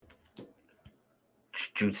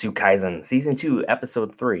JuJutsu Kaisen, Season 2,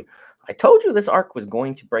 Episode 3. I told you this arc was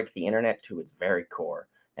going to break the internet to its very core.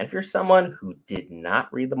 And if you're someone who did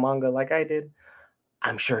not read the manga like I did,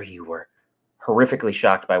 I'm sure you were horrifically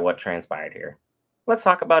shocked by what transpired here. Let's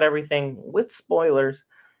talk about everything with spoilers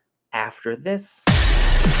after this.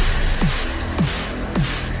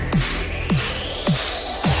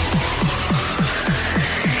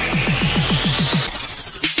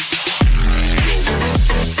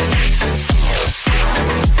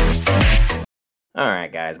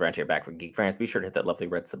 Alright guys, Brent here back for Geek Friends. Be sure to hit that lovely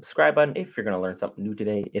red subscribe button if you're going to learn something new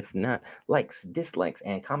today. If not, likes, dislikes,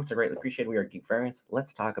 and comments are greatly appreciated. We are Geek Friends.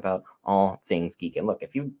 Let's talk about all things geek. And look,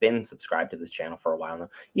 if you've been subscribed to this channel for a while now,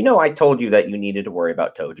 you know I told you that you needed to worry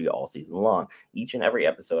about Toji all season long. Each and every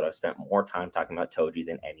episode, I've spent more time talking about Toji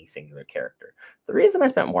than any singular character. The reason I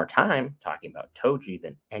spent more time talking about Toji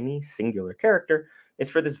than any singular character is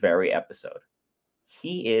for this very episode.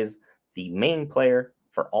 He is the main player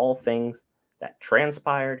for all things that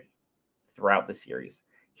transpired throughout the series.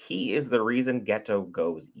 He is the reason Geto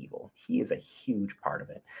goes evil. He is a huge part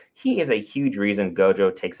of it. He is a huge reason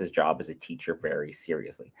Gojo takes his job as a teacher very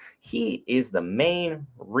seriously. He is the main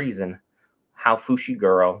reason how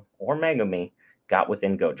Fushiguro or Megumi got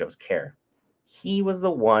within Gojo's care. He was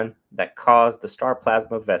the one that caused the Star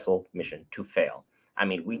Plasma Vessel mission to fail. I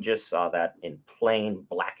mean, we just saw that in plain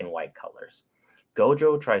black and white colors.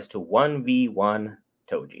 Gojo tries to 1v1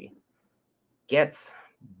 Toji. Gets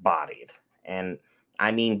bodied. And I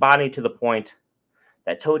mean bodied to the point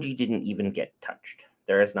that Toji didn't even get touched.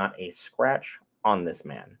 There is not a scratch on this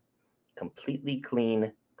man. Completely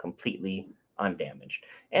clean, completely undamaged.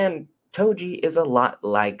 And Toji is a lot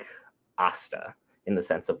like Asta in the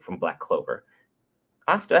sense of from Black Clover.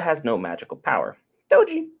 Asta has no magical power.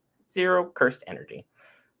 Toji, zero cursed energy.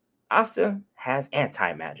 Asta has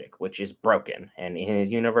anti-magic, which is broken, and in his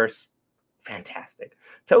universe, fantastic.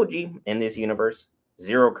 Toji, in this universe,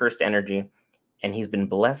 zero cursed energy, and he's been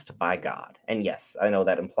blessed by God. And yes, I know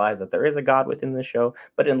that implies that there is a God within the show,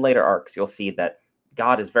 but in later arcs, you'll see that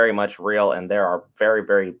God is very much real, and there are very,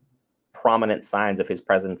 very prominent signs of his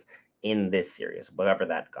presence in this series. Whatever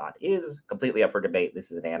that God is, completely up for debate.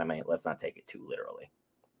 This is an anime. Let's not take it too literally.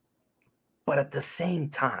 But at the same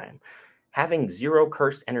time, having zero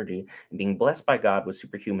cursed energy and being blessed by God with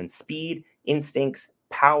superhuman speed, instincts,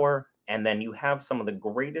 power, and then you have some of the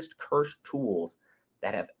greatest cursed tools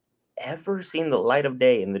that have ever seen the light of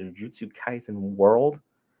day in the JuJutsu Kaisen world,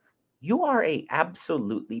 you are a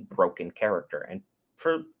absolutely broken character. And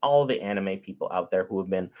for all the anime people out there who have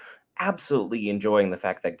been absolutely enjoying the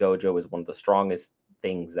fact that Gojo is one of the strongest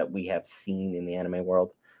things that we have seen in the anime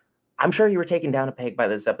world, I'm sure you were taken down a peg by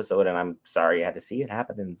this episode, and I'm sorry you had to see it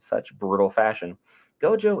happen in such brutal fashion.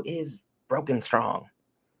 Gojo is broken strong.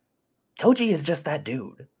 Toji is just that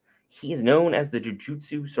dude. He is known as the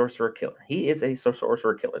JuJutsu Sorcerer Killer. He is a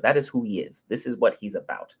Sorcerer Killer. That is who he is. This is what he's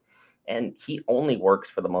about. And he only works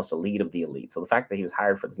for the most elite of the elite. So the fact that he was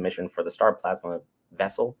hired for this mission for the Star Plasma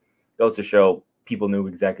Vessel goes to show people knew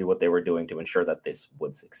exactly what they were doing to ensure that this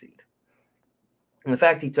would succeed. And the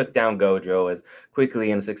fact he took down Gojo as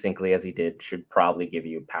quickly and succinctly as he did should probably give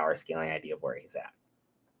you a power scaling idea of where he's at.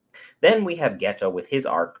 Then we have Geto with his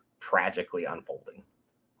arc tragically unfolding.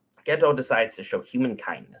 Geto decides to show human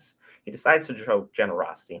kindness. He decides to show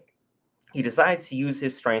generosity. He decides to use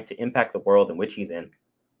his strength to impact the world in which he's in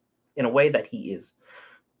a way that he is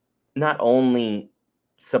not only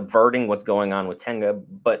subverting what's going on with Tenga,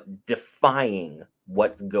 but defying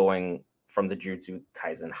what's going from the JuJutsu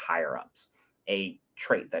Kaisen higher-ups. A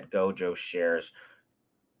trait that Gojo shares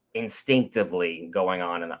instinctively going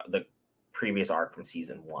on in the previous arc from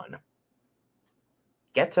season 1.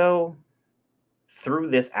 Geto,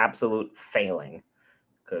 through this absolute failing,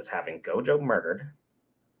 because having Gojo murdered,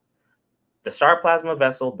 the Star Plasma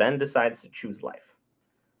Vessel then decides to choose life,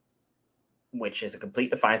 which is a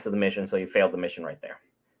complete defiance of the mission, so you failed the mission right there.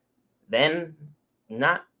 Then,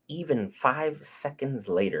 not even 5 seconds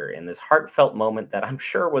later, in this heartfelt moment that I'm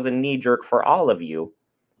sure was a knee-jerk for all of you,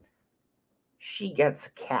 she gets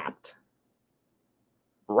capped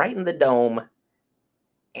right in the dome,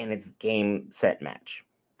 and it's game, set, match.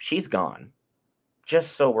 She's gone.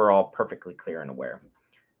 Just so we're all perfectly clear and aware.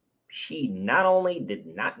 She not only did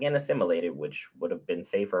not get assimilated, which would have been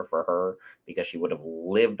safer for her because she would have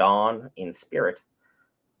lived on in spirit,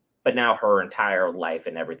 but now her entire life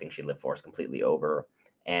and everything she lived for is completely over,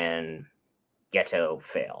 and Geto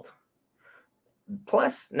failed.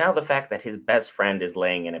 Plus, now the fact that his best friend is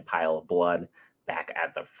laying in a pile of blood back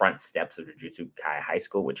at the front steps of JuJutsu Kai High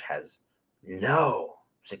School, which has no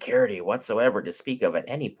security whatsoever to speak of at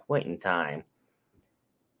any point in time,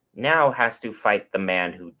 now has to fight the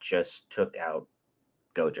man who just took out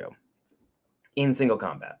Gojo in single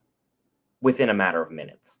combat within a matter of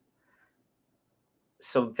minutes.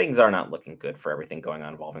 So things are not looking good for everything going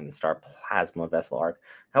on involving the Star Plasma Vessel arc.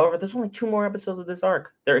 However, there's only 2 more episodes of this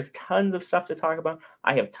arc. There is tons of stuff to talk about.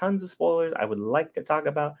 I have tons of spoilers I would like to talk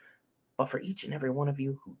about. But for each and every one of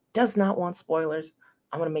you who does not want spoilers,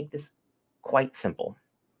 I'm going to make this quite simple.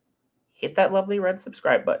 Hit that lovely red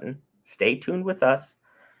subscribe button. Stay tuned with us.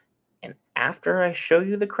 And after I show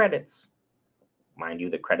you the credits, mind you,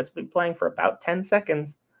 the credits will be playing for about 10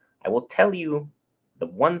 seconds, I will tell you the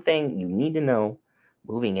one thing you need to know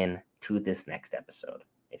moving in to this next episode.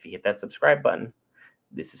 If you hit that subscribe button,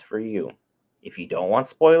 this is for you. If you don't want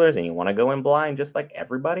spoilers and you want to go in blind just like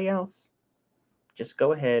everybody else, just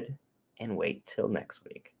go ahead and wait till next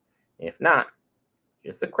week. If not,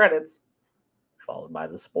 here's the credits, followed by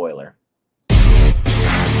the spoiler.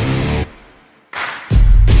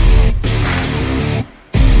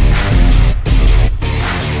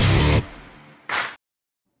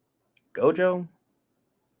 Gojo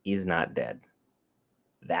is not dead.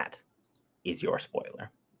 That is your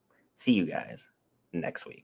spoiler. See you guys next week.